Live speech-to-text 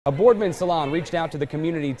A Boardman salon reached out to the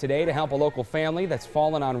community today to help a local family that's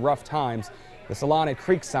fallen on rough times. The salon at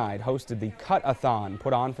Creekside hosted the Cut-A-Thon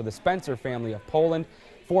put on for the Spencer family of Poland.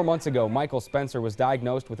 4 months ago, Michael Spencer was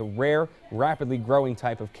diagnosed with a rare, rapidly growing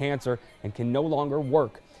type of cancer and can no longer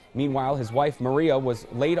work. Meanwhile, his wife Maria was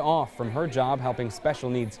laid off from her job helping special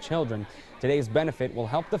needs children. Today's benefit will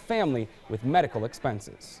help the family with medical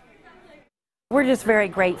expenses. We're just very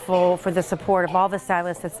grateful for the support of all the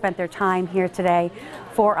stylists that spent their time here today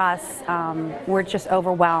for us. We're just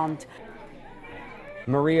overwhelmed.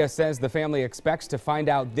 Maria says the family expects to find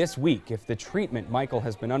out this week if the treatment Michael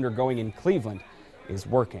has been undergoing in Cleveland is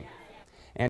working.